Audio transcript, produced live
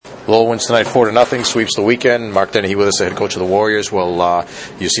Lowell wins tonight 4-0, sweeps the weekend. Mark Dennehy with us, the head coach of the Warriors. Well,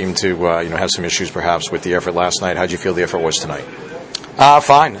 you seem to have some issues perhaps with the effort last night. How did you feel the effort was tonight?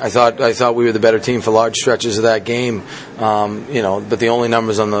 Fine. I thought we were the better team for large stretches of that game. But the only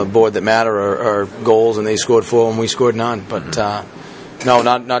numbers on the board that matter are goals, and they scored 4 and we scored none. But no,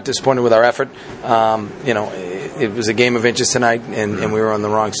 not disappointed with our effort. It was a game of inches tonight, and we were on the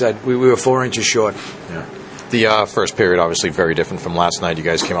wrong side. We were 4 inches short. Yeah. The first period, obviously, very different from last night. You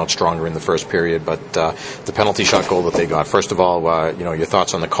guys came out stronger in the first period, but the penalty shot goal that they got. First of all, your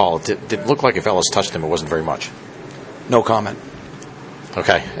thoughts on the call. It looked like if Ellis touched him, it wasn't very much. No comment.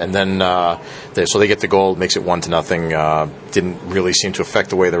 Okay, and then so they get the goal, makes it 1-0. Didn't really seem to affect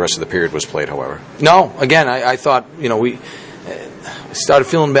the way the rest of the period was played, however. No, again, I thought we started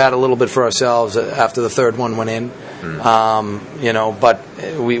feeling bad a little bit for ourselves after the third one went in. But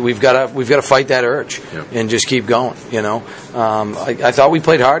we've got to fight that urge and just keep going. I thought we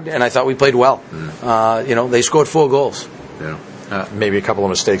played hard, and I thought we played well. They scored 4 goals. Yeah. Maybe a couple of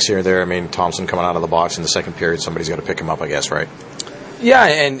mistakes here and there. I mean, Thompson coming out of the box in the second period, somebody's got to pick him up, I guess, right? Yeah,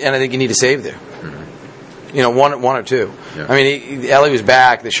 and I think you need a save there. Mm-hmm. One or two. Yeah. I mean, Ellie was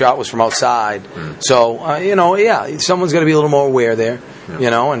back. The shot was from outside. So, someone's got to be a little more aware there.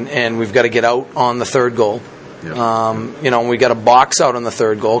 Yeah. And we've got to get out on the third goal. Yeah. We got a box out on the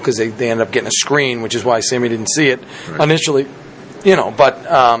third goal because they ended up getting a screen, which is why Sammy didn't see it initially. But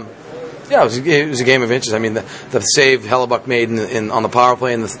it was a game of inches. I mean, the save Hellebuck made on the power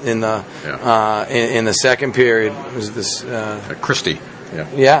play in the second period was this Christie.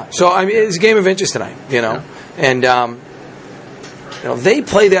 Yeah. So I mean, it's a game of inches tonight. And they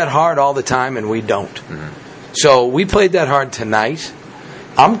play that hard all the time, and we don't. Mm-hmm. So we played that hard tonight.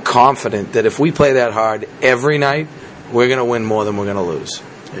 I'm confident that if we play that hard every night, we're going to win more than we're going to lose.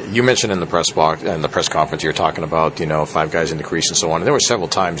 You mentioned in the press box and the press conference, you're talking about 5 guys in the crease and so on. And there were several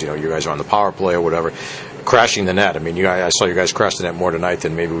times, you guys are on the power play or whatever, crashing the net. I mean, I saw you guys crash the net more tonight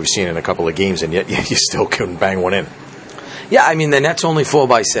than maybe we've seen in a couple of games, and yet you still couldn't bang one in. Yeah, I mean, the net's only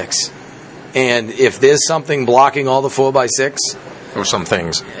 4x6, and if there's something blocking all the 4x6, or some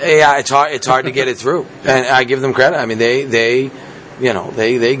things, yeah, it's hard to get it through. And I give them credit. I mean, they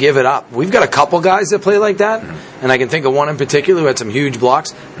give it up. We've got a couple guys that play like that, and I can think of one in particular who had some huge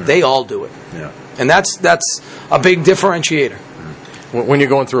blocks. They all do it, and that's a big differentiator. When you're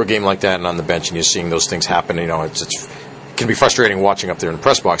going through a game like that and on the bench and you're seeing those things happen, it can be frustrating watching up there in the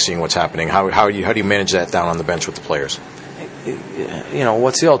press box, seeing what's happening. How do you manage that down on the bench with the players?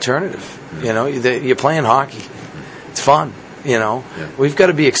 What's the alternative? You're playing hockey. It's fun. We've got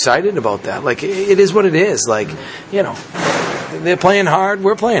to be excited about that. Like, it is what it is. Like, they're playing hard,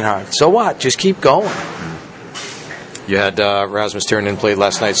 we're playing hard. So what? Just keep going. You had Rasmus Tiernan played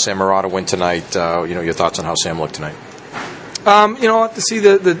last night. Sam Murata went tonight. Your thoughts on how Sam looked tonight? I'll have to see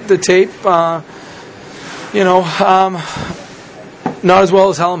the tape. Not as well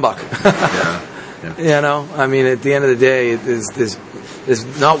as Hellenbuck. I mean, at the end of the day,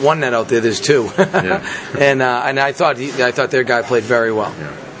 there's not one net out there. There's 2. And I thought their guy played very well.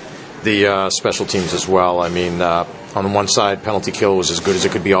 Yeah. The special teams as well. I mean, on the one side, penalty kill was as good as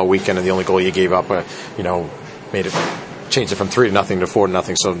it could be all weekend, and the only goal you gave up, changed it from 3-0 to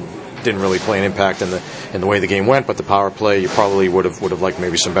 4-0. So didn't really play an impact in the way the game went. But the power play, you probably would have liked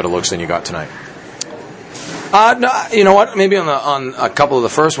maybe some better looks than you got tonight. No, you know what? Maybe on a couple of the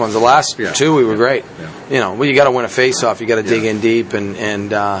first ones, the last 2 we were great. Yeah. You got to win a face-off. You got to dig in deep, and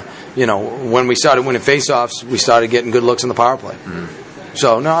when we started winning face-offs, we started getting good looks on the power play. Mm-hmm.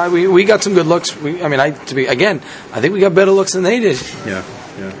 So no, we got some good looks. I think we got better looks than they did. Yeah.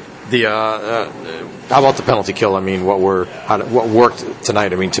 How about the penalty kill? I mean, what worked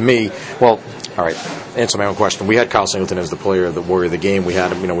tonight? I mean, to me, all right. Answer my own question. We had Kyle Singleton as the player of the Warrior of the game. We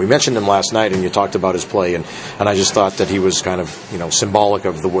had him. We mentioned him last night, and you talked about his play, and I just thought that he was kind of symbolic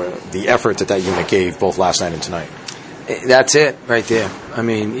of the effort that unit gave both last night and tonight. That's it right there. I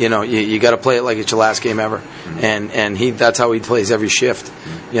mean, you got to play it like it's your last game ever, and that's how he plays every shift.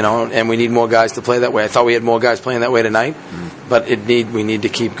 And we need more guys to play that way. I thought we had more guys playing that way tonight, but we need to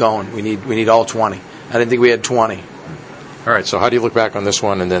keep going. We need all 20. I didn't think we had 20. All right, so how do you look back on this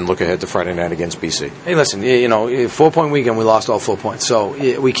one and then look ahead to Friday night against BC? Hey, listen, 4-point weekend, we lost all 4 points,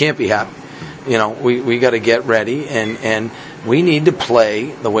 so we can't be happy. We got to get ready, and we need to play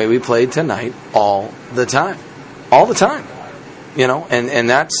the way we played tonight all the time. All the time. And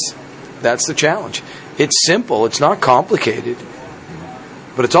that's the challenge. It's simple, it's not complicated,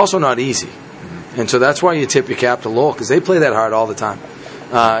 but it's also not easy. And so that's why you tip your cap to Lowell, because they play that hard all the time.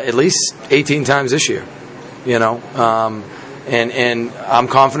 At least 18 times this year. And I'm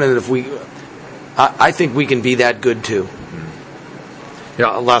confident that I think we can be that good too.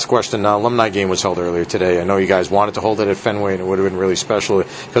 Yeah, last question. Alumni game was held earlier today. I know you guys wanted to hold it at Fenway, and it would have been really special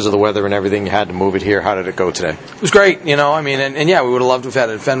because of the weather and everything. You had to move it here. How did it go today? It was great, we would have loved to have had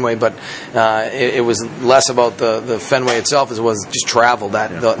it at Fenway, but it was less about the Fenway itself as it was just travel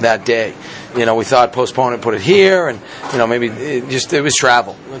that day. We thought postpone it, put it here, and maybe it was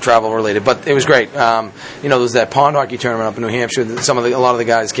travel related, but it was great. There was that pond hockey tournament up in New Hampshire that a lot of the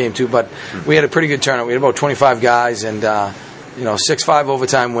guys came to, but we had a pretty good turnout. We had about 25 guys, and 6-5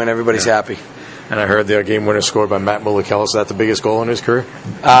 overtime win. Everybody's happy. And I heard the game winner scored by Matt Mullikellis. Is that the biggest goal in his career?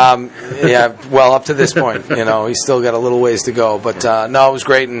 Well, up to this point, he's still got a little ways to go. But no, it was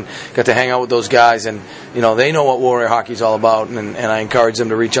great, and got to hang out with those guys, and they know what Warrior hockey's all about, and I encourage them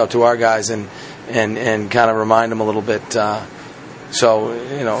to reach out to our guys and kind of remind them a little bit. I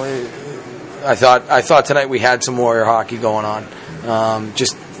thought tonight we had some Warrior hockey going on.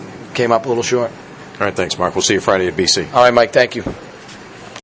 Just came up a little short. All right, thanks, Mark. We'll see you Friday at BC. All right, Mike. Thank you.